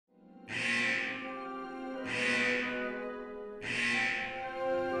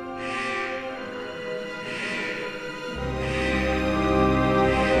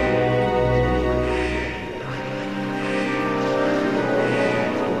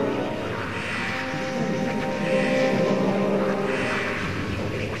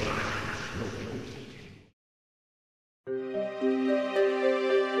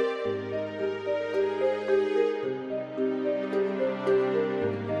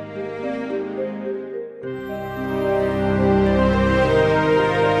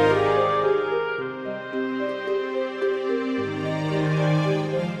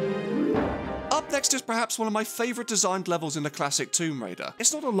Next is perhaps one of my favourite designed levels in the classic Tomb Raider.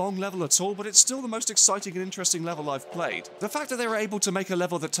 It's not a long level at all, but it's still the most exciting and interesting level I've played. The fact that they were able to make a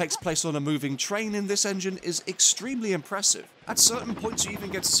level that takes place on a moving train in this engine is extremely impressive. At certain points you even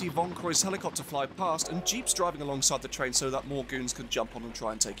get to see Von Croy's helicopter fly past and jeeps driving alongside the train so that more goons can jump on and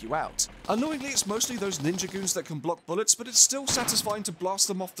try and take you out. Annoyingly, it's mostly those ninja goons that can block bullets, but it's still satisfying to blast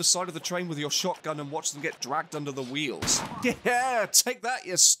them off the side of the train with your shotgun and watch them get dragged under the wheels. Yeah, take that,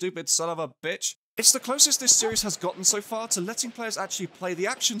 you stupid son of a bitch. It's the closest this series has gotten so far to letting players actually play the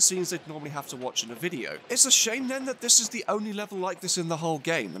action scenes they'd normally have to watch in a video. It's a shame then that this is the only level like this in the whole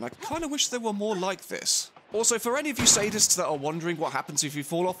game, and I kinda wish there were more like this. Also, for any of you sadists that are wondering what happens if you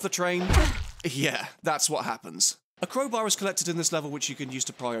fall off the train, yeah, that's what happens. A crowbar is collected in this level which you can use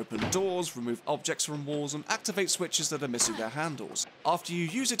to pry open doors, remove objects from walls, and activate switches that are missing their handles. After you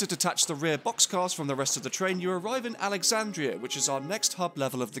use it to detach the rear boxcars from the rest of the train, you arrive in Alexandria, which is our next hub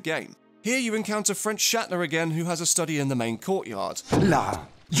level of the game. Here you encounter French Shatner again, who has a study in the main courtyard. Lara,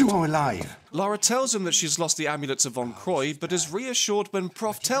 you are alive. Lara tells him that she's lost the amulets of Von Croy, but is reassured when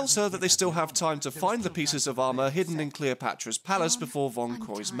Prof tells her that they still have time to find the pieces of armor hidden in Cleopatra's palace before Von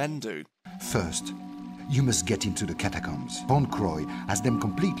Croy's men do. First, you must get into the catacombs. Von Croy has them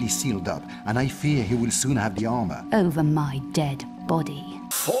completely sealed up, and I fear he will soon have the armor. Over my dead body.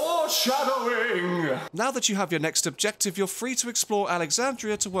 Foreshadowing! Now that you have your next objective, you're free to explore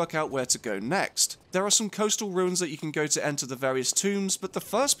Alexandria to work out where to go next. There are some coastal ruins that you can go to enter the various tombs, but the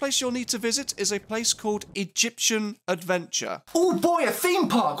first place you'll need to visit is a place called Egyptian Adventure. Oh boy, a theme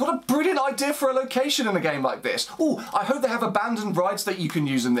park! What a brilliant idea for a location in a game like this. Oh, I hope they have abandoned rides that you can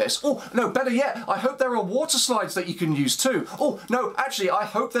use in this. Oh, no, better yet, I hope there are water slides that you can use too. Oh, no, actually, I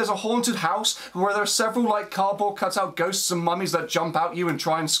hope there's a haunted house where there are several, like, cardboard cutout ghosts and mummies that jump out you and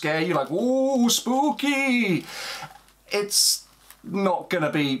try and scare you, like, ooh, spooky! It's not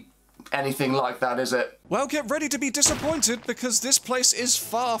gonna be anything like that, is it? Well, get ready to be disappointed, because this place is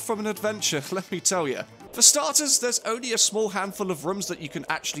far from an adventure, let me tell you. For starters, there's only a small handful of rooms that you can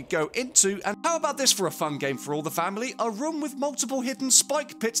actually go into, and how about this for a fun game for all the family? A room with multiple hidden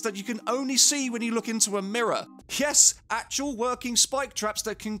spike pits that you can only see when you look into a mirror. Yes, actual working spike traps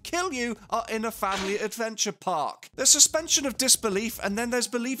that can kill you are in a family adventure park. There's suspension of disbelief, and then there's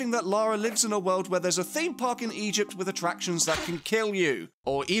believing that Lara lives in a world where there's a theme park in Egypt with attractions that can kill you.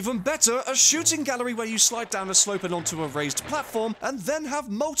 Or even better, a shooting gallery where you slide down a slope and onto a raised platform, and then have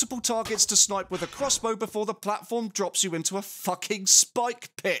multiple targets to snipe with a crossbow before the platform drops you into a fucking spike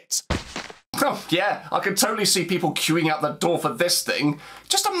pit. Oh, yeah, I could totally see people queuing out the door for this thing.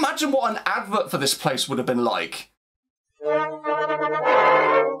 Just imagine what an advert for this place would have been like.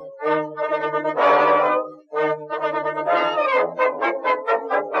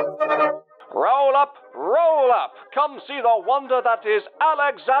 Roll up, roll up! Come see the wonder that is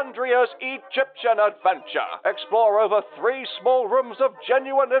Alexandria's Egyptian Adventure. Explore over 3 small rooms of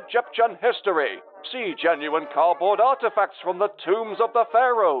genuine Egyptian history. See genuine cardboard artifacts from the tombs of the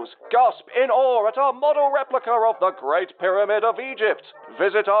pharaohs. Gasp in awe at our model replica of the Great Pyramid of Egypt.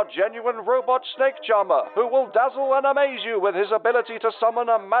 Visit our genuine robot snake charmer, who will dazzle and amaze you with his ability to summon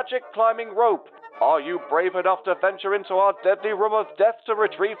a magic climbing rope. Are you brave enough to venture into our deadly room of death to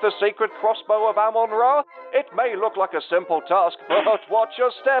retrieve the sacred crossbow of Amun-Ra? It may look like a simple task, but watch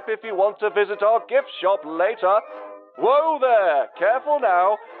your step if you want to visit our gift shop later. Whoa there! Careful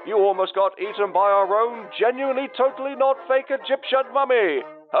now! You almost got eaten by our own, genuinely totally not fake Egyptian mummy!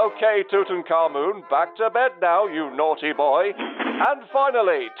 Okay, Tutankhamun, back to bed now, you naughty boy. And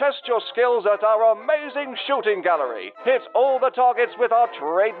finally, test your skills at our amazing shooting gallery. Hit all the targets with our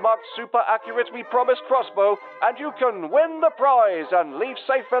trademarked super accurate We Promise crossbow, and you can win the prize and leave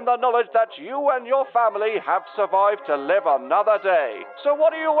safe in the knowledge that you and your family have survived to live another day. So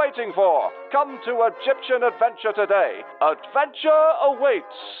what are you waiting for? Come to Egyptian Adventure today. Adventure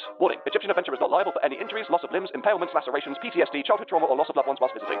awaits. Warning, Egyptian Adventure is not liable for any injuries, loss of limbs, impalements, lacerations, PTSD, childhood trauma, or loss of loved ones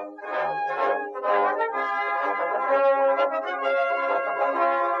whilst visiting.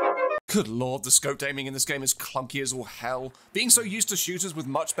 Good lord, the scoped aiming in this game is clunky as all hell. Being so used to shooters with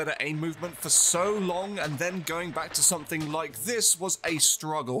much better aim movement for so long and then going back to something like this was a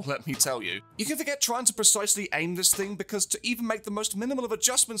struggle, let me tell you. You can forget trying to precisely aim this thing because to even make the most minimal of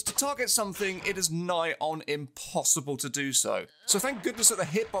adjustments to target something, it is nigh on impossible to do so. So thank goodness that the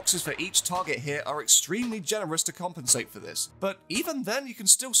hitboxes for each target here are extremely generous to compensate for this. But even then, you can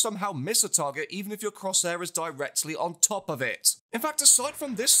still somehow miss a target even if your crosshair is directly on top of it. In fact, aside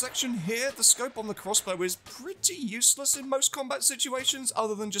from this section here, the scope on the crossbow is pretty useless in most combat situations,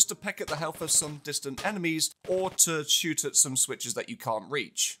 other than just to peck at the health of some distant enemies, or to shoot at some switches that you can't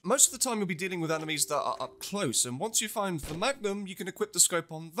reach. Most of the time you'll be dealing with enemies that are up close, and once you find the Magnum, you can equip the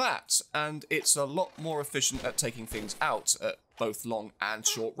scope on that, and it's a lot more efficient at taking things out at both long and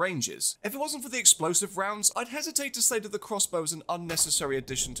short ranges. If it wasn't for the explosive rounds, I'd hesitate to say that the crossbow is an unnecessary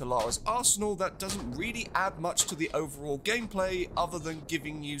addition to Lara's arsenal that doesn't really add much to the overall gameplay other than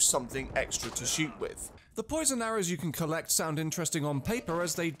giving you something extra to shoot with. The poison arrows you can collect sound interesting on paper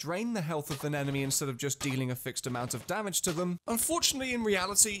as they drain the health of an enemy instead of just dealing a fixed amount of damage to them. Unfortunately, in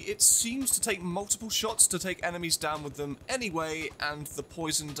reality, it seems to take multiple shots to take enemies down with them anyway, and the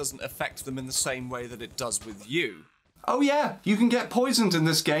poison doesn't affect them in the same way that it does with you. Oh yeah, you can get poisoned in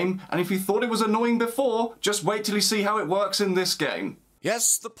this game, and if you thought it was annoying before, just wait till you see how it works in this game.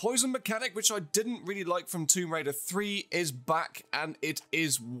 Yes, the poison mechanic, which I didn't really like from Tomb Raider 3, is back, and it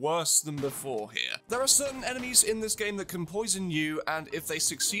is worse than before here. There are certain enemies in this game that can poison you, and if they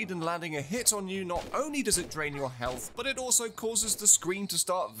succeed in landing a hit on you, not only does it drain your health, but it also causes the screen to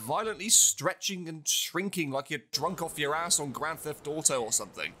start violently stretching and shrinking like you're drunk off your ass on Grand Theft Auto or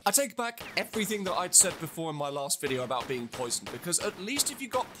something. I take back everything that I'd said before in my last video about being poisoned, because at least if you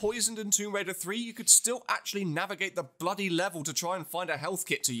got poisoned in Tomb Raider 3, you could still actually navigate the bloody level to try and find a health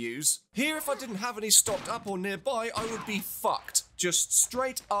kit to use. Here, if I didn't have any stocked up or nearby, I would be fucked. Just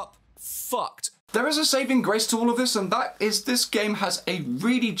straight up fucked. There is a saving grace to all of this, and that is this game has a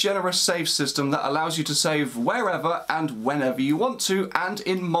really generous save system that allows you to save wherever and whenever you want to, and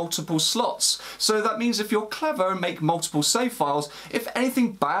in multiple slots. So that means if you're clever and make multiple save files, if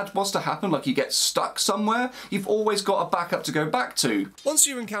anything bad was to happen, like you get stuck somewhere, you've always got a backup to go back to. Once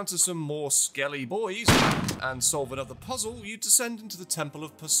you encounter some more skelly boys and solve another puzzle, you descend into the Temple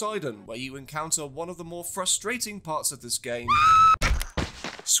of Poseidon, where you encounter one of the more frustrating parts of this game: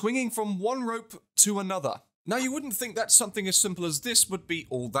 swinging from one rope to another. Now, you wouldn't think that something as simple as this would be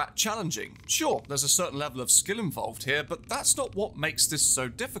all that challenging. Sure, there's a certain level of skill involved here, but that's not what makes this so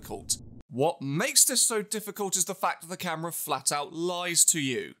difficult. What makes this so difficult is the fact that the camera flat out lies to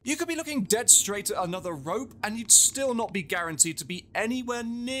you. You could be looking dead straight at another rope, and you'd still not be guaranteed to be anywhere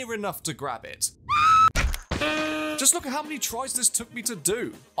near enough to grab it. Just look at how many tries this took me to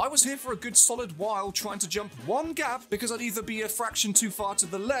do. I was here for a good solid while trying to jump one gap because I'd either be a fraction too far to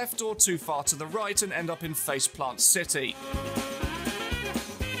the left or too far to the right and end up in Faceplant City.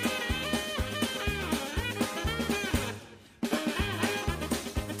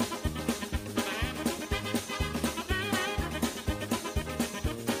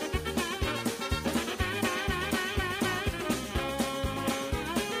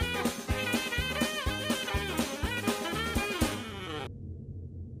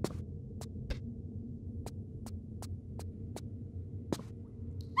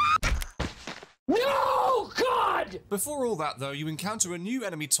 Before all that though, you encounter a new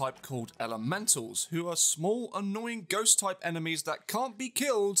enemy type called Elementals, who are small, annoying ghost-type enemies that can't be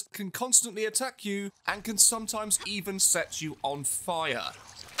killed, can constantly attack you, and can sometimes even set you on fire.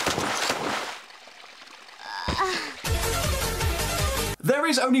 There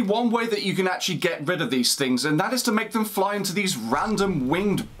is only one way that you can actually get rid of these things, and that is to make them fly into these random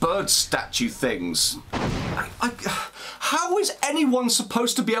winged bird statue things. How is anyone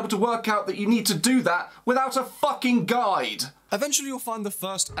supposed to be able to work out that you need to do that without a fucking guide? Eventually you'll find the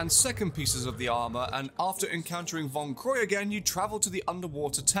first and second pieces of the armor, and after encountering Von Croy again, you travel to the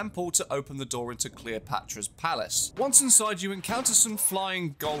underwater temple to open the door into Cleopatra's palace. Once inside, you encounter some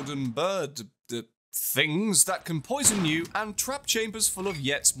flying golden bird things that can poison you, and trap chambers full of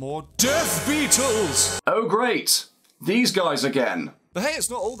yet more death beetles! Oh great, these guys again. But hey, it's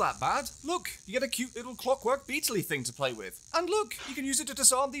not all that bad. Look, you get a cute little clockwork beetle-y thing to play with. And look, you can use it to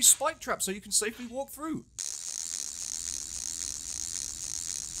disarm these spike traps so you can safely walk through.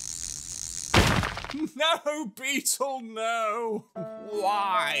 No, Beetle, no!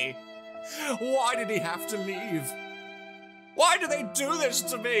 Why? Why did he have to leave? Why do they do this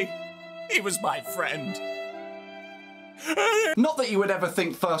to me? He was my friend. Not that you would ever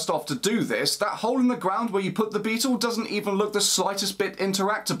think first off to do this, that hole in the ground where you put the beetle doesn't even look the slightest bit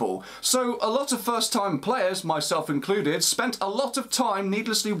interactable. So a lot of first-time players, myself included, spent a lot of time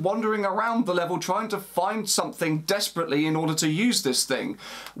needlessly wandering around the level trying to find something desperately in order to use this thing,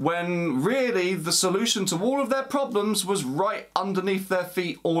 when really the solution to all of their problems was right underneath their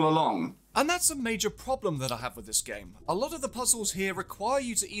feet all along. And that's a major problem that I have with this game. A lot of the puzzles here require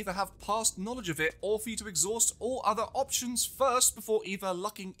you to either have past knowledge of it or for you to exhaust all other options first before either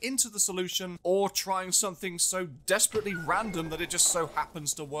lucking into the solution or trying something so desperately random that it just so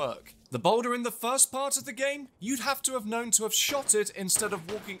happens to work. The boulder in the first part of the game, you'd have to have known to have shot it instead of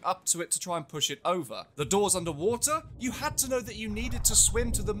walking up to it to try and push it over. The doors underwater, you had to know that you needed to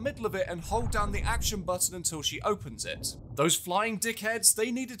swim to the middle of it and hold down the action button until she opens it. Those flying dickheads,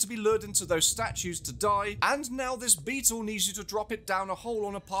 they needed to be lured into those statues to die, and now this beetle needs you to drop it down a hole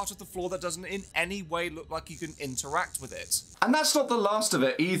on a part of the floor that doesn't in any way look like you can interact with it. And that's not the last of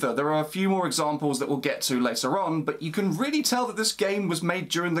it either. There are a few more examples that we'll get to later on, but you can really tell that this game was made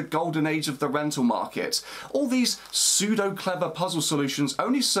during the golden age of the rental market. All these pseudo-clever puzzle solutions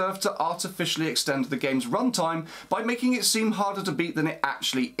only serve to artificially extend the game's runtime by making it seem harder to beat than it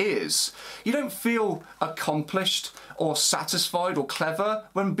actually is. You don't feel accomplished or satisfied or clever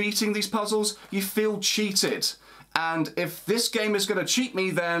when beating these puzzles, you feel cheated. And if this game is going to cheat me,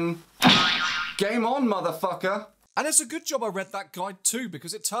 then game on, motherfucker. And it's a good job I read that guide too,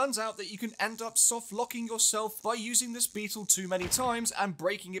 because it turns out that you can end up soft-locking yourself by using this beetle too many times and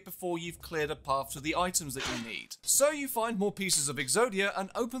breaking it before you've cleared a path to the items that you need. So you find more pieces of Exodia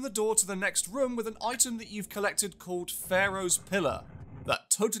and open the door to the next room with an item that you've collected called Pharaoh's Pillar. That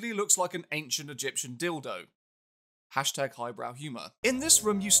totally looks like an ancient Egyptian dildo. Hashtag highbrow humor. In this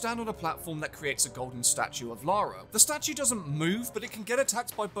room, you stand on a platform that creates a golden statue of Lara. The statue doesn't move, but it can get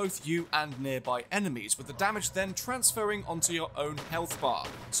attacked by both you and nearby enemies, with the damage then transferring onto your own health bar.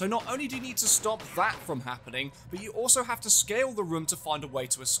 So not only do you need to stop that from happening, but you also have to scale the room to find a way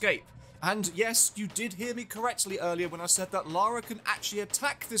to escape. And yes, you did hear me correctly earlier when I said that Lara can actually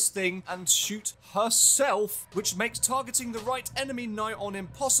attack this thing and shoot herself, which makes targeting the right enemy nigh on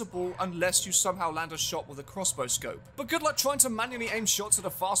impossible unless you somehow land a shot with a crossbow scope. But good luck trying to manually aim shots at a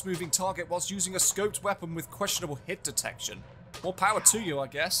fast-moving target whilst using a scoped weapon with questionable hit detection. More power to you, I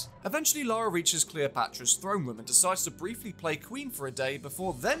guess. Eventually, Lara reaches Cleopatra's throne room and decides to briefly play queen for a day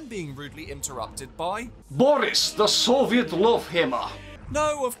before then being rudely interrupted by Boris, the Soviet love hammer.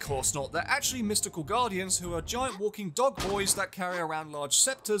 No, of course not. They're actually mystical guardians who are giant walking dog boys that carry around large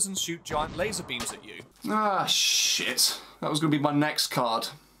scepters and shoot giant laser beams at you. Ah, shit. That was going to be my next card.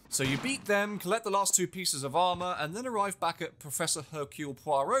 So you beat them, collect the last 2 pieces of armor, and then arrive back at Professor Hercule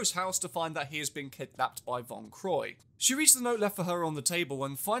Poirot's house to find that he has been kidnapped by Von Croy. She reads the note left for her on the table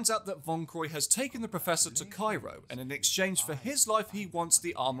and finds out that Von Croy has taken the professor to Cairo, and in exchange for his life he wants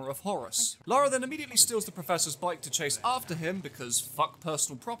the armor of Horus. Lara then immediately steals the professor's bike to chase after him because fuck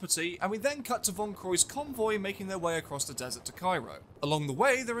personal property, and we then cut to Von Croy's convoy making their way across the desert to Cairo. Along the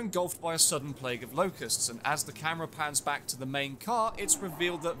way, they're engulfed by a sudden plague of locusts, and as the camera pans back to the main car, it's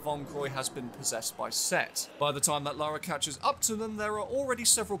revealed that Von Croy has been possessed by Set. By the time that Lara catches up to them, there are already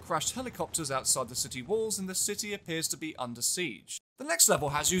several crashed helicopters outside the city walls, and the city appears to be under siege. The next level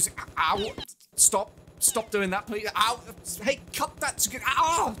has using— Ow! Stop doing that, please. Ow! Hey, cut that!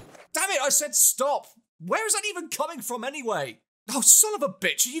 Ow! Damn it, I said stop! Where is that even coming from anyway? Oh, son of a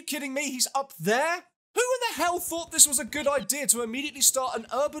bitch, are you kidding me? He's up there? Who in the hell thought this was a good idea to immediately start an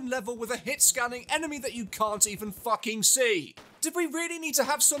urban level with a hit-scanning enemy that you can't even fucking see? Did we really need to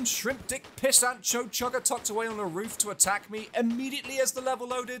have some shrimp dick pissant chugger tucked away on a roof to attack me immediately as the level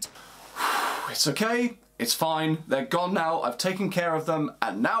loaded? It's okay. It's fine. They're gone now. I've taken care of them.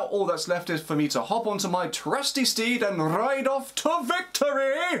 And now all that's left is for me to hop onto my trusty steed and ride off to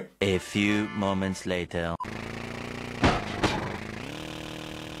victory! A few moments later.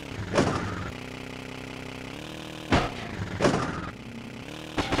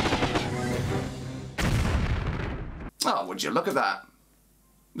 Oh, would you look at that?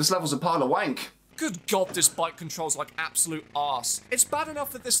 This level's a pile of wank. Good God, this bike controls like absolute arse. It's bad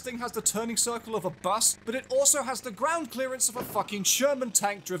enough that this thing has the turning circle of a bus, but it also has the ground clearance of a fucking Sherman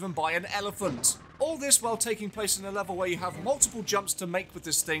tank driven by an elephant. All this while taking place in a level where you have multiple jumps to make with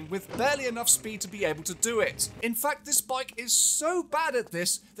this thing with barely enough speed to be able to do it. In fact, this bike is so bad at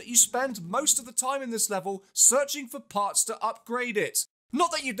this that you spend most of the time in this level searching for parts to upgrade it.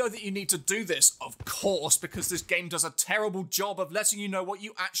 Not that you know that you need to do this, of course, because this game does a terrible job of letting you know what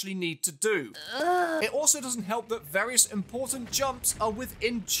you actually need to do. It also doesn't help that various important jumps are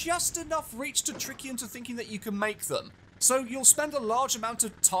within just enough reach to trick you into thinking that you can make them. So you'll spend a large amount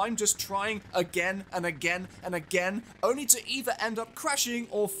of time just trying again and again and again, only to either end up crashing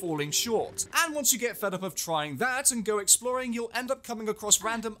or falling short. And once you get fed up of trying that and go exploring, you'll end up coming across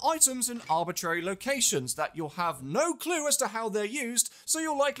random items in arbitrary locations that you'll have no clue as to how they're used, so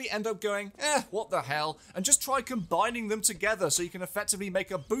you'll likely end up going, what the hell, and just try combining them together so you can effectively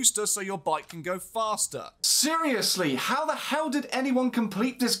make a booster so your bike can go faster. Seriously, how the hell did anyone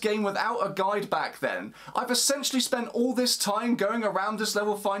complete this game without a guide back then? I've essentially spent all all this time going around this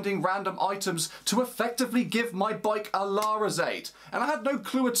level finding random items to effectively give my bike a Lara's aid, and I had no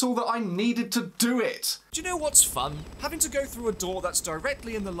clue at all that I needed to do it. Do you know what's fun? Having to go through a door that's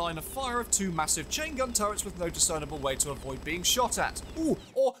directly in the line of fire of two massive chain gun turrets with no discernible way to avoid being shot at. Ooh,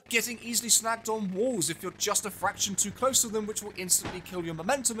 or getting easily snagged on walls if you're just a fraction too close to them, which will instantly kill your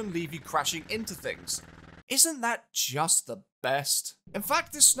momentum and leave you crashing into things. Isn't that just the best? In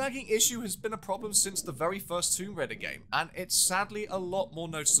fact, this snagging issue has been a problem since the very first Tomb Raider game, and it's sadly a lot more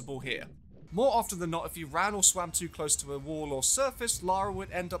noticeable here. More often than not, if you ran or swam too close to a wall or surface, Lara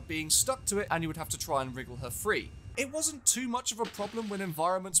would end up being stuck to it and you would have to try and wriggle her free. It wasn't too much of a problem when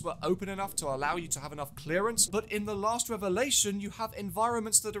environments were open enough to allow you to have enough clearance, but in the last Revelation you have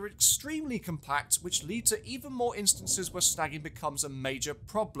environments that are extremely compact, which lead to even more instances where snagging becomes a major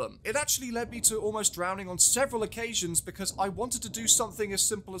problem. It actually led me to almost drowning on several occasions because I wanted to do something as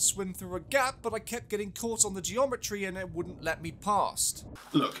simple as swim through a gap, but I kept getting caught on the geometry and it wouldn't let me past.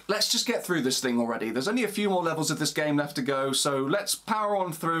 Look, let's just get through this thing already. There's only a few more levels of this game left to go, so let's power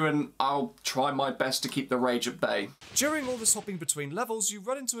on through and I'll try my best to keep the rage at bay. During all this hopping between levels, you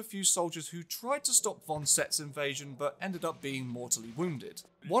run into a few soldiers who tried to stop Von Sett's invasion but ended up being mortally wounded.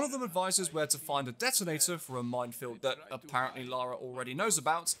 One of them advises where to find a detonator for a minefield that apparently Lara already knows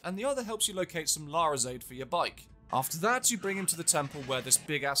about, and the other helps you locate some Lara's aid for your bike. After that, you bring him to the temple where this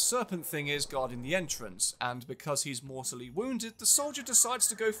big-ass serpent thing is guarding the entrance, and because he's mortally wounded, the soldier decides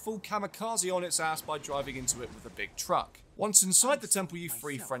to go full kamikaze on its ass by driving into it with a big truck. Once inside the temple, you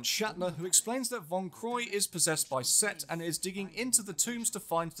free French Shatner, who explains that Von Croy is possessed by Set and is digging into the tombs to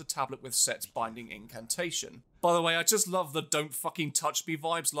find the tablet with Set's binding incantation. By the way, I just love the don't fucking touch me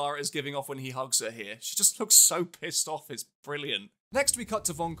vibes Lara is giving off when he hugs her here. She just looks so pissed off, it's brilliant. Next we cut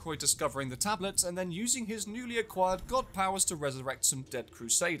to Von Croy discovering the tablet and then using his newly acquired god powers to resurrect some dead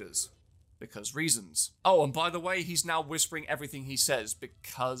crusaders. Because reasons. Oh, and by the way, he's now whispering everything he says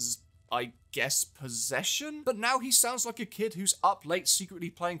because, I guess, possession? But now he sounds like a kid who's up late secretly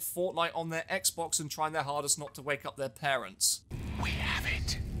playing Fortnite on their Xbox and trying their hardest not to wake up their parents. We have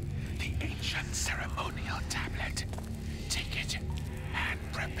it. The ancient ceremonial tablet. Take it and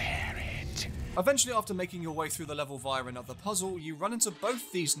prepare it. Eventually, after making your way through the level via another puzzle, you run into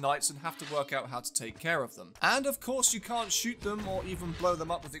both these knights and have to work out how to take care of them. And of course, you can't shoot them or even blow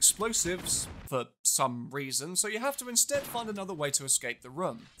them up with explosives, for some reason, so you have to instead find another way to escape the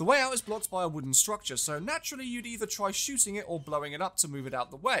room. The way out is blocked by a wooden structure, so naturally you'd either try shooting it or blowing it up to move it out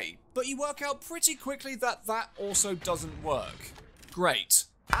the way. But you work out pretty quickly that that also doesn't work. Great.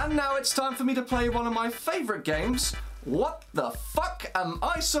 And now it's time for me to play one of my favourite games. What the fuck am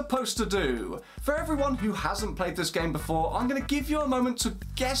I supposed to do? For everyone who hasn't played this game before, I'm going to give you a moment to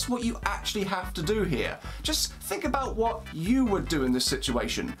guess what you actually have to do here. Just think about what you would do in this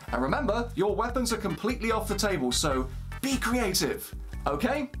situation. And remember, your weapons are completely off the table, so be creative.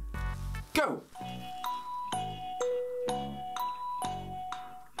 Okay? Go!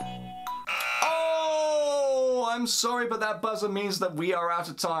 Oh, I'm sorry, but that buzzer means that we are out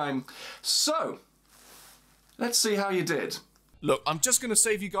of time. So, let's see how you did. Look, I'm just going to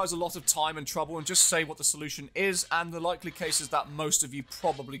save you guys a lot of time and trouble and just say what the solution is, and the likely case is that most of you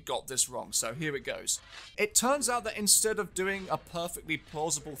probably got this wrong, so here it goes. It turns out that instead of doing a perfectly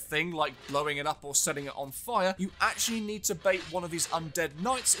plausible thing like blowing it up or setting it on fire, you actually need to bait one of these undead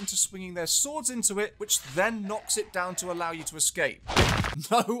knights into swinging their swords into it, which then knocks it down to allow you to escape.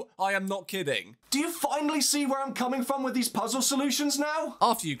 No, I am not kidding. Do you finally see where I'm coming from with these puzzle solutions now?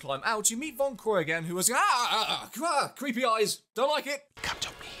 After you climb out, you meet Von Croy again, who has creepy eyes. Don't like it. Come to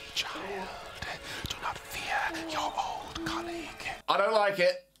me, child. Do not fear your old colleague. I don't like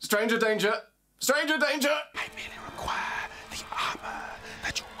it. Stranger danger. Stranger danger! I merely require the armor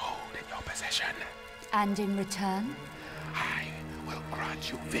that you hold in your possession. And in return? I will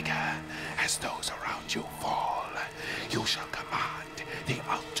grant you vigor as those around you fall. You shall command the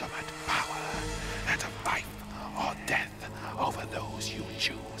ultimate power, that of life or death, over those you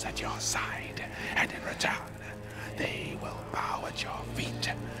choose at your side. And in return, they will bow at your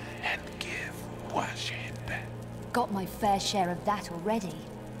feet and give worship. Got my fair share of that already.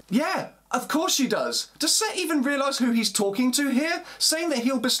 Yeah, of course she does. Does Set even realise who he's talking to here? Saying that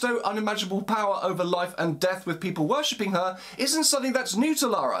he'll bestow unimaginable power over life and death with people worshipping her isn't something that's new to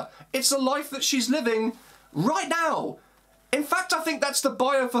Lara. It's a life that she's living right now. In fact, I think that's the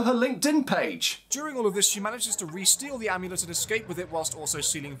bio for her LinkedIn page. During all of this, she manages to re-steal the amulet and escape with it whilst also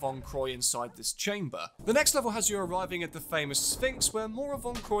sealing Von Croy inside this chamber. The next level has you arriving at the famous Sphinx, where more of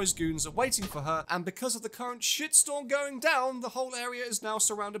Von Croy's goons are waiting for her, and because of the current shitstorm going down, the whole area is now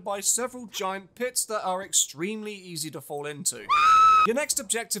surrounded by several giant pits that are extremely easy to fall into. Your next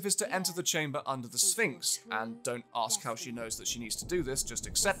objective is to enter the chamber under the Sphinx, and don't ask how she knows that she needs to do this, just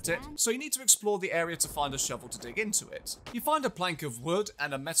accept it. So you need to explore the area to find a shovel to dig into it. You find a plank of wood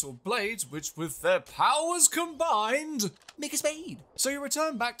and a metal blade, which with their powers combined, make a spade. So you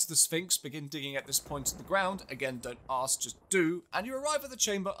return back to the Sphinx, begin digging at this point in the ground, again don't ask, just do, and you arrive at the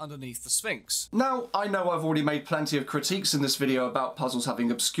chamber underneath the Sphinx. Now, I know I've already made plenty of critiques in this video about puzzles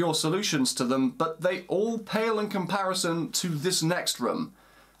having obscure solutions to them, but they all pale in comparison to this next room.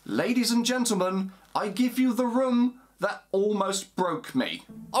 Ladies and gentlemen, I give you the room that almost broke me.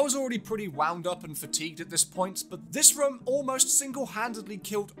 I was already pretty wound up and fatigued at this point, but this room almost single-handedly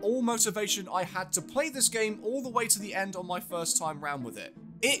killed all motivation I had to play this game all the way to the end on my first time round with it.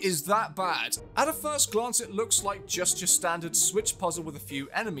 It is that bad. At a first glance it looks like just your standard switch puzzle with a few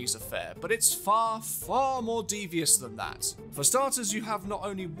enemies affair, but it's far, far more devious than that. For starters, you have not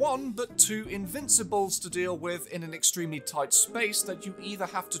only one, but two invincibles to deal with in an extremely tight space that you either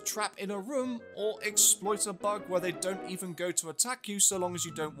have to trap in a room or exploit a bug where they don't even go to attack you so long as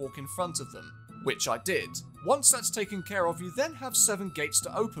you don't walk in front of them. Which I did. Once that's taken care of, you then have 7 gates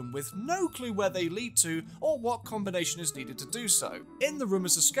to open with no clue where they lead to or what combination is needed to do so. In the room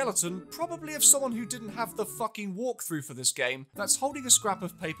is a skeleton, probably of someone who didn't have the fucking walkthrough for this game, that's holding a scrap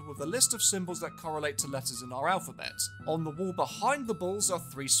of paper with a list of symbols that correlate to letters in our alphabet. On the wall behind the bulls are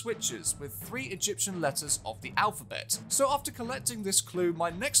 3 switches, with 3 Egyptian letters of the alphabet. So after collecting this clue,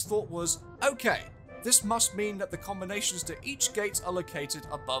 my next thought was, okay, this must mean that the combinations to each gate are located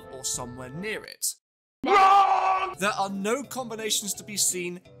above or somewhere near it. Wrong! There are no combinations to be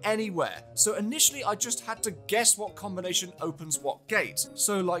seen anywhere, so initially I just had to guess what combination opens what gate.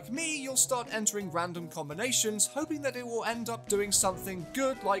 So like me, you'll start entering random combinations, hoping that it will end up doing something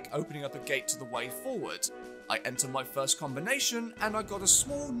good like opening up a gate to the way forward. I enter my first combination, and I got a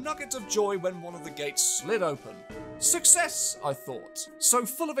small nugget of joy when one of the gates slid open. Success, I thought. So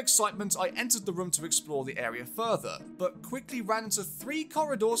full of excitement, I entered the room to explore the area further, but quickly ran into 3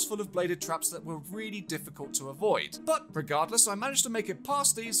 corridors full of bladed traps that were really difficult to avoid. But regardless, I managed to make it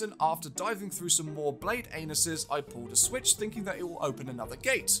past these, and after diving through some more blade anuses, I pulled a switch thinking that it will open another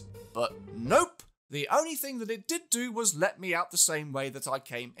gate. But nope! The only thing that it did do was let me out the same way that I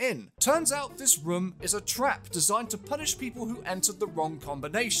came in. Turns out this room is a trap designed to punish people who entered the wrong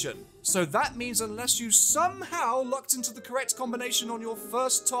combination. So that means unless you somehow lucked into the correct combination on your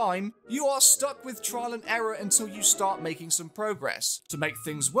first time, you are stuck with trial and error until you start making some progress. To make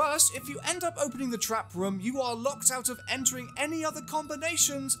things worse, if you end up opening the trap room, you are locked out of entering any other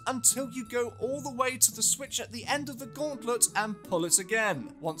combinations until you go all the way to the switch at the end of the gauntlet and pull it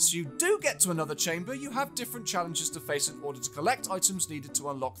again. Once you do get to another chamber, you have different challenges to face in order to collect items needed to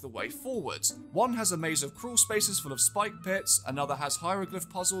unlock the way forward. One has a maze of crawl spaces full of spike pits, another has hieroglyph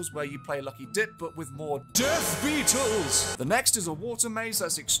puzzles where you play Lucky Dip but with more death beetles. The next is a water maze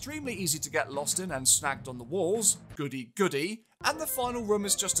that's extremely easy to get lost in and snagged on the walls, goody goody, and the final room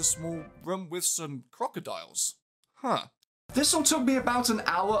is just a small room with some crocodiles. Huh. This all took me about an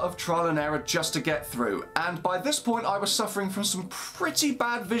hour of trial and error just to get through, and by this point I was suffering from some pretty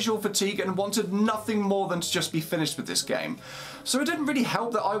bad visual fatigue and wanted nothing more than to just be finished with this game. So it didn't really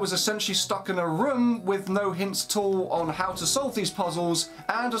help that I was essentially stuck in a room with no hints at all on how to solve these puzzles,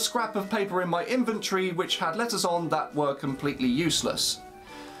 and a scrap of paper in my inventory which had letters on that were completely useless.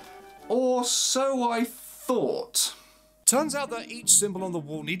 Or so I thought. Turns out that each symbol on the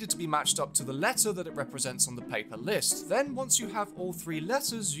wall needed to be matched up to the letter that it represents on the paper list. Then once you have all 3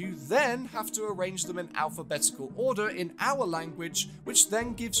 letters, you then have to arrange them in alphabetical order in our language, which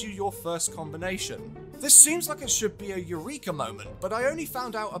then gives you your first combination. This seems like it should be a eureka moment, but I only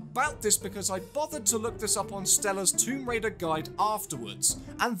found out about this because I bothered to look this up on Stella's Tomb Raider guide afterwards.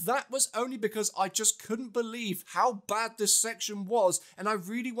 And that was only because I just couldn't believe how bad this section was, and I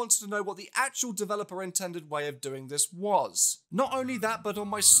really wanted to know what the actual developer intended way of doing this was. Not only that, but on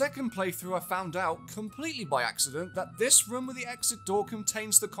my second playthrough I found out, completely by accident, that this room with the exit door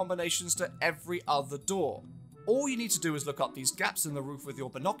contains the combinations to every other door. All you need to do is look up these gaps in the roof with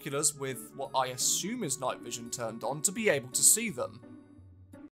your binoculars with what I assume is night vision turned on to be able to see them.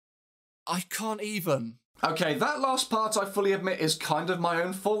 I can't even. Okay, that last part I fully admit is kind of my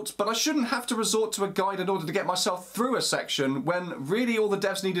own fault, but I shouldn't have to resort to a guide in order to get myself through a section when really all the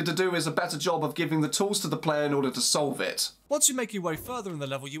devs needed to do is a better job of giving the tools to the player in order to solve it. Once you make your way further in the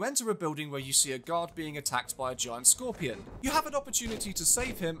level, you enter a building where you see a guard being attacked by a giant scorpion. You have an opportunity to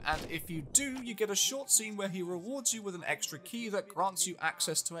save him, and if you do, you get a short scene where he rewards you with an extra key that grants you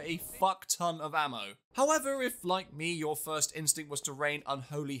access to a fuck ton of ammo. However, if, like me, your first instinct was to rain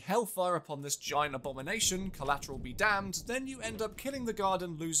unholy hellfire upon this giant abomination, collateral be damned, then you end up killing the guard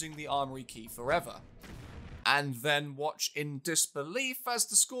and losing the armory key forever. and then watch in disbelief as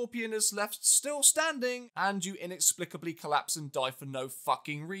the scorpion is left still standing and you inexplicably collapse and die for no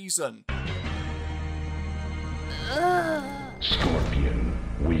fucking reason. Scorpion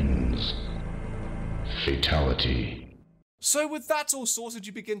wins. Fatality. So with that all sorted,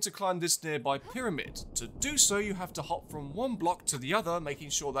 you begin to climb this nearby pyramid. To do so, you have to hop from one block to the other,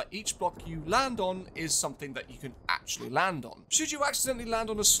 making sure that each block you land on is something that you can actually land on. Should you accidentally land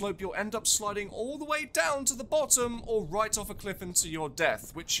on a slope, you'll end up sliding all the way down to the bottom or right off a cliff into your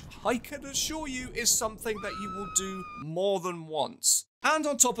death, which I can assure you is something that you will do more than once. And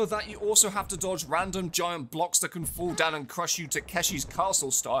on top of that, you also have to dodge random giant blocks that can fall down and crush you Takeshi's Castle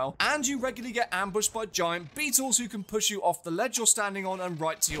style, and you regularly get ambushed by giant beetles who can push you off the ledge you're standing on and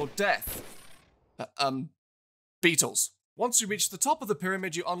right to your death. Beetles. Once you reach the top of the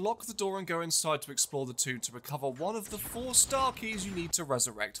pyramid, you unlock the door and go inside to explore the tomb to recover one of the 4 star keys you need to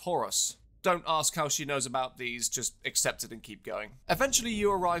resurrect Horus. Don't ask how she knows about these, just accept it and keep going. Eventually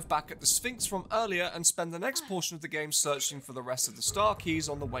you arrive back at the Sphinx from earlier and spend the next portion of the game searching for the rest of the star keys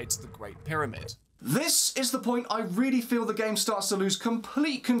on the way to the Great Pyramid. This is the point I really feel the game starts to lose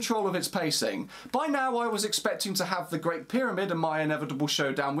complete control of its pacing. By now I was expecting to have the Great Pyramid and my inevitable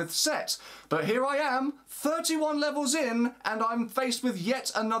showdown with Set, but here I am, 31 levels in, and I'm faced with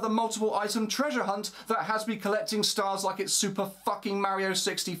yet another multiple item treasure hunt that has me collecting stars like it's Super fucking Mario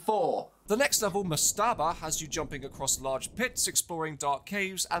 64. The next level, Mastaba, has you jumping across large pits, exploring dark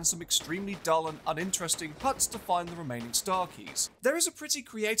caves, and some extremely dull and uninteresting huts to find the remaining star keys. There is a pretty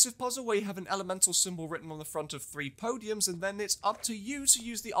creative puzzle where you have an elemental symbol written on the front of 3 podiums, and then it's up to you to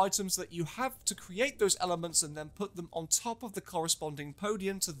use the items that you have to create those elements and then put them on top of the corresponding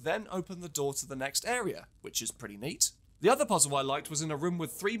podium to then open the door to the next area, which is pretty neat. The other puzzle I liked was in a room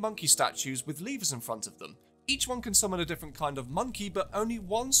with 3 monkey statues with levers in front of them. Each one can summon a different kind of monkey, but only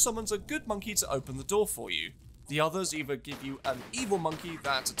one summons a good monkey to open the door for you. The others either give you an evil monkey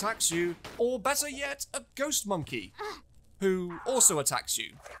that attacks you, or better yet, a ghost monkey, who also attacks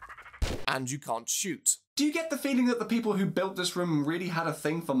you. And you can't shoot. Do you get the feeling that the people who built this room really had a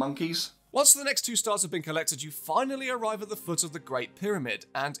thing for monkeys? Once the next 2 stars have been collected, you finally arrive at the foot of the Great Pyramid,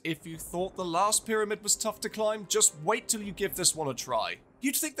 and if you thought the last pyramid was tough to climb, just wait till you give this one a try.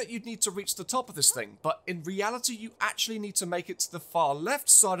 You'd think that you'd need to reach the top of this thing, but in reality you actually need to make it to the far left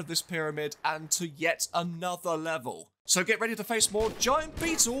side of this pyramid and to yet another level. So get ready to face more giant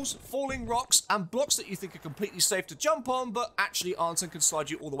beetles, falling rocks, and blocks that you think are completely safe to jump on, but actually aren't and can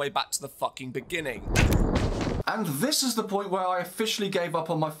slide you all the way back to the fucking beginning. And this is the point where I officially gave up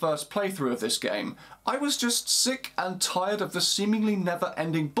on my first playthrough of this game. I was just sick and tired of the seemingly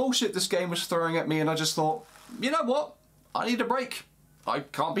never-ending bullshit this game was throwing at me, and I just thought, you know what? I need a break. I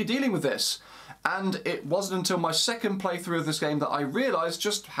can't be dealing with this. And it wasn't until my second playthrough of this game that I realised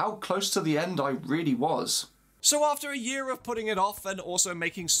just how close to the end I really was. So after a year of putting it off and also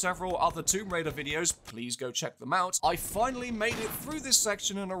making several other Tomb Raider videos, please go check them out, I finally made it through this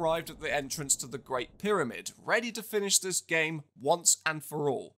section and arrived at the entrance to the Great Pyramid, ready to finish this game once and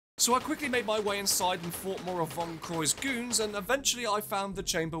for all. So I quickly made my way inside and fought more of Von Croy's goons, and eventually I found the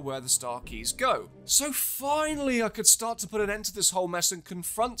chamber where the star keys go. So finally I could start to put an end to this whole mess and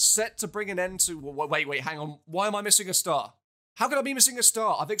confront Set to bring an end to— wait, hang on, why am I missing a star? How could I be missing a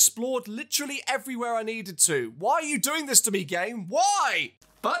star? I've explored literally everywhere I needed to. Why are you doing this to me, game? Why?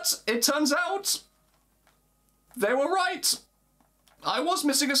 But it turns out they were right. I was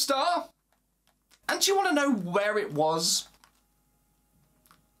missing a star. And do you want to know where it was?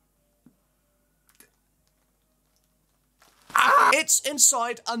 It's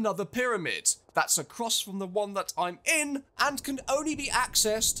inside another pyramid that's across from the one that I'm in and can only be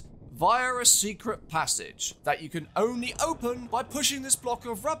accessed via a secret passage that you can only open by pushing this block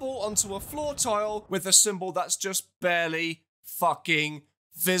of rubble onto a floor tile with a symbol that's just barely fucking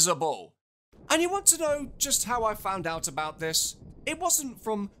visible. And you want to know just how I found out about this? It wasn't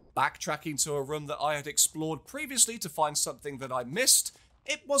from backtracking to a room that I had explored previously to find something that I missed.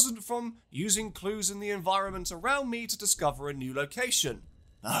 It wasn't from using clues in the environment around me to discover a new location.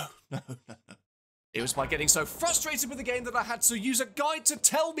 No. It was by getting so frustrated with the game that I had to use a guide to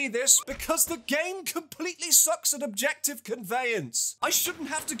tell me this, because the game completely sucks at objective conveyance. I shouldn't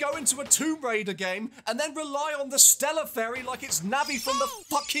have to go into a Tomb Raider game and then rely on the Stellar Fairy like it's Navi from the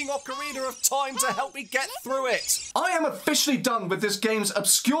fucking Ocarina of Time to help me get through it. I am officially done with this game's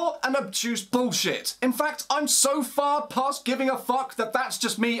obscure and obtuse bullshit. In fact, I'm so far past giving a fuck that that's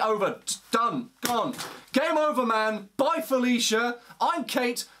just me over. Done. Gone. Game over, man. Bye, Felicia. I'm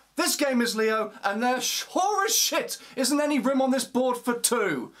Kate. This game is Leo, and there sure as shit isn't any room on this board for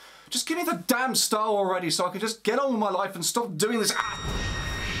 2. Just give me the damn star already so I can just get on with my life and stop doing this.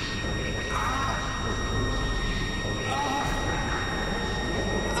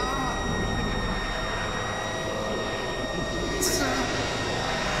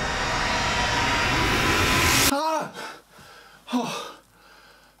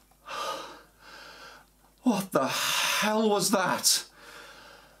 What the hell was that?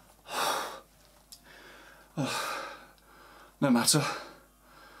 No matter.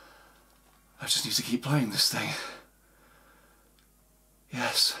 I just need to keep playing this thing.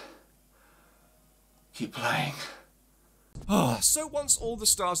 Yes. Keep playing. So once all the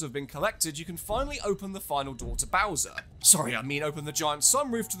stars have been collected, you can finally open the final door to Bowser. Sorry, I mean open the giant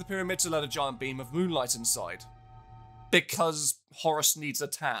sunroof to the pyramid to let a giant beam of moonlight inside. Because Horace needs a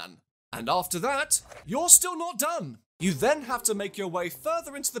tan. And after that, you're still not done. You then have to make your way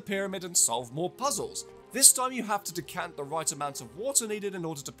further into the pyramid and solve more puzzles. This time you have to decant the right amount of water needed in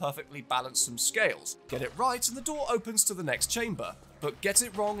order to perfectly balance some scales. Get it right and the door opens to the next chamber. But get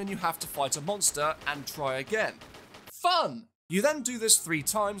it wrong and you have to fight a monster and try again. Fun! You then do this 3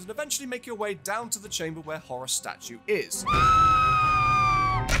 times and eventually make your way down to the chamber where Horace's statue is.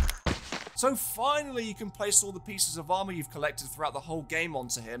 So finally you can place all the pieces of armor you've collected throughout the whole game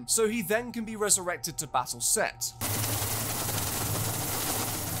onto him, so he then can be resurrected to battle Set.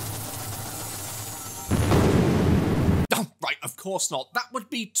 Right, of course not. That would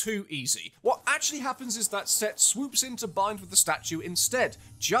be too easy. What actually happens is that Set swoops in to bind with the statue instead,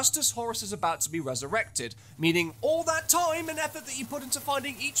 just as Horace is about to be resurrected, meaning all that time and effort that you put into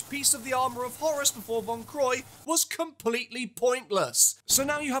finding each piece of the armor of Horace before Von Croy was completely pointless. So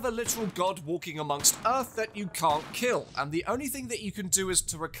now you have a literal god walking amongst Earth that you can't kill, and the only thing that you can do is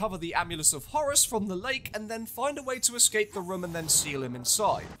to recover the amulet of Horace from the lake and then find a way to escape the room and then seal him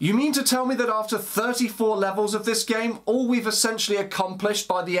inside. You mean to tell me that after 34 levels of this game, all we've essentially accomplished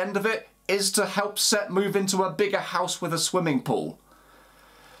by the end of it is to help Set move into a bigger house with a swimming pool?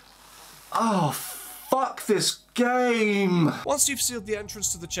 Oh, fuck this game! Once you've sealed the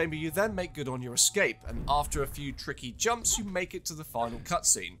entrance to the chamber, you then make good on your escape, and after a few tricky jumps, you make it to the final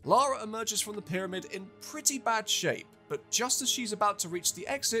cutscene. Lara emerges from the pyramid in pretty bad shape, but just as she's about to reach the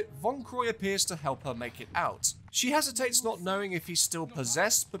exit, Von Croy appears to help her make it out. She hesitates, not knowing if he's still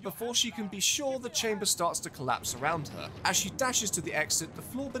possessed, but before she can be sure, the chamber starts to collapse around her. As she dashes to the exit, the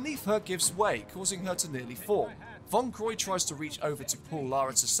floor beneath her gives way, causing her to nearly fall. Von Croy tries to reach over to pull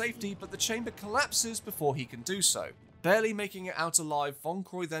Lara to safety, but the chamber collapses before he can do so. Barely making it out alive, Von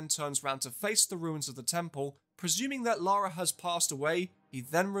Croy then turns round to face the ruins of the temple. Presuming that Lara has passed away, he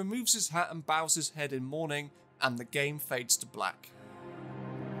then removes his hat and bows his head in mourning, and the game fades to black.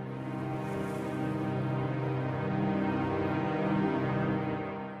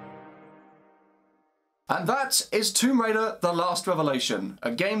 And that is Tomb Raider: The Last Revelation,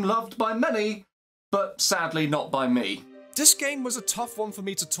 a game loved by many, but sadly not by me. This game was a tough one for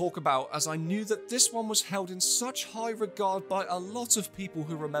me to talk about, as I knew that this one was held in such high regard by a lot of people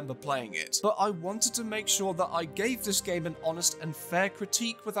who remember playing it, but I wanted to make sure that I gave this game an honest and fair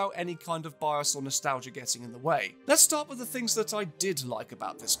critique without any kind of bias or nostalgia getting in the way. Let's start with the things that I did like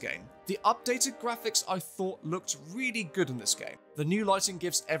about this game. The updated graphics I thought looked really good in this game. The new lighting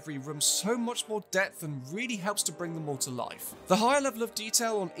gives every room so much more depth and really helps to bring them all to life. The higher level of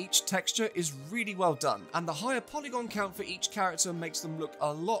detail on each texture is really well done, and the higher polygon count for each character makes them look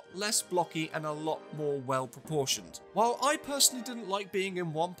a lot less blocky and a lot more well proportioned. While I personally didn't like being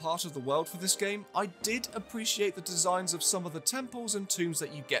in one part of the world for this game, I did appreciate the designs of some of the temples and tombs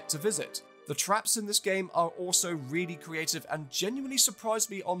that you get to visit. The traps in this game are also really creative and genuinely surprised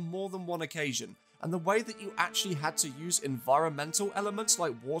me on more than one occasion, and the way that you actually had to use environmental elements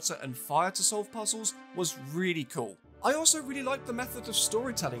like water and fire to solve puzzles was really cool. I also really like the method of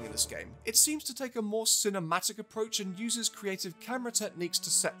storytelling in this game. It seems to take a more cinematic approach and uses creative camera techniques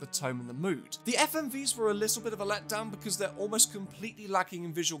to set the tone and the mood. The FMVs were a little bit of a letdown because they're almost completely lacking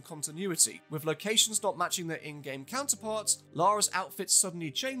in visual continuity, with locations not matching their in-game counterparts, Lara's outfit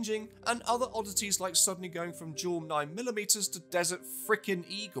suddenly changing, and other oddities like suddenly going from dual 9mm to desert frickin'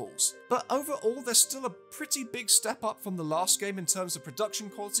 eagles. But overall, they're still a pretty big step up from the last game in terms of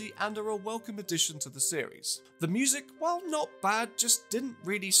production quality and are a welcome addition to the series. The music, while not bad, just didn't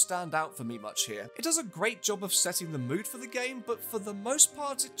really stand out for me much here. It does a great job of setting the mood for the game, but for the most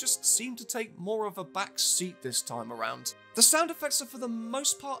part it just seemed to take more of a back seat this time around. The sound effects are for the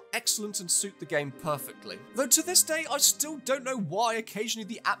most part excellent and suit the game perfectly. Though to this day I still don't know why occasionally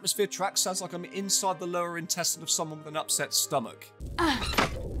the atmosphere track sounds like I'm inside the lower intestine of someone with an upset stomach. I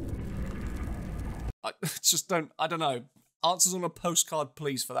don't know. Answers on a postcard,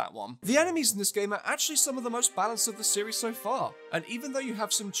 please, for that one. The enemies in this game are actually some of the most balanced of the series so far, and even though you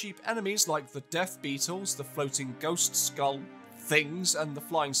have some cheap enemies like the Death Beetles, the floating ghost skull things and the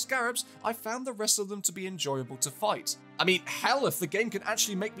flying scarabs, I found the rest of them to be enjoyable to fight. I mean, hell, if the game can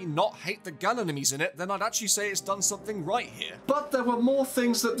actually make me not hate the gun enemies in it, then I'd actually say it's done something right here. But there were more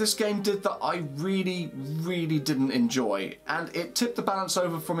things that this game did that I really didn't enjoy, and it tipped the balance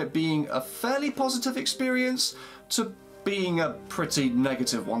over from it being a fairly positive experience to being a pretty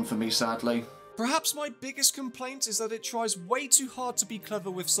negative one for me, sadly. Perhaps my biggest complaint is that it tries way too hard to be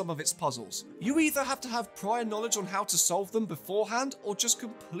clever with some of its puzzles. You either have to have prior knowledge on how to solve them beforehand, or just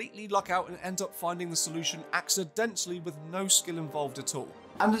completely luck out and end up finding the solution accidentally with no skill involved at all.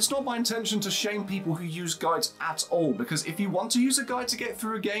 And it's not my intention to shame people who use guides at all, because if you want to use a guide to get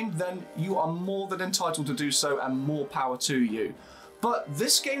through a game, then you are more than entitled to do so, and more power to you. But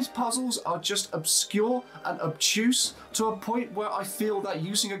this game's puzzles are just obscure and obtuse to a point where I feel that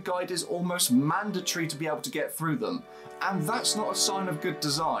using a guide is almost mandatory to be able to get through them. And that's not a sign of good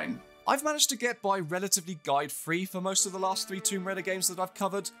design. I've managed to get by relatively guide-free for most of the last 3 Tomb Raider games that I've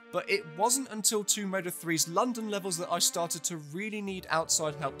covered, but it wasn't until Tomb Raider 3's London levels that I started to really need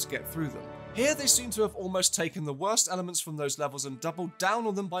outside help to get through them. Here they seem to have almost taken the worst elements from those levels and doubled down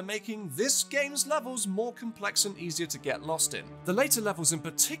on them by making this game's levels more complex and easier to get lost in. The later levels in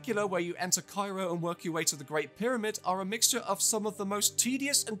particular, where you enter Cairo and work your way to the Great Pyramid, are a mixture of some of the most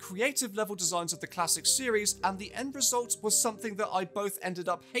tedious and creative level designs of the classic series, and the end result was something that I both ended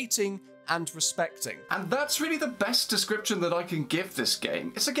up hating and respecting. And that's really the best description that I can give this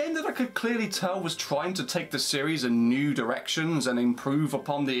game. It's a game that I could clearly tell was trying to take the series in new directions and improve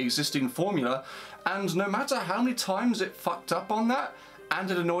upon the existing formula, and no matter how many times it fucked up on that,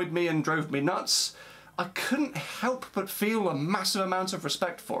 and it annoyed me and drove me nuts, I couldn't help but feel a massive amount of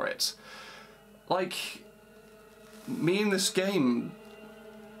respect for it. Like, me and this game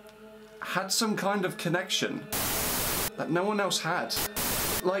had some kind of connection that no one else had.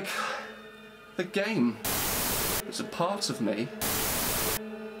 Like, the game is a part of me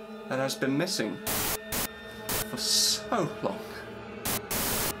that has been missing for so long.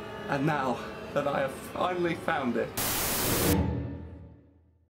 And now that I have finally found it,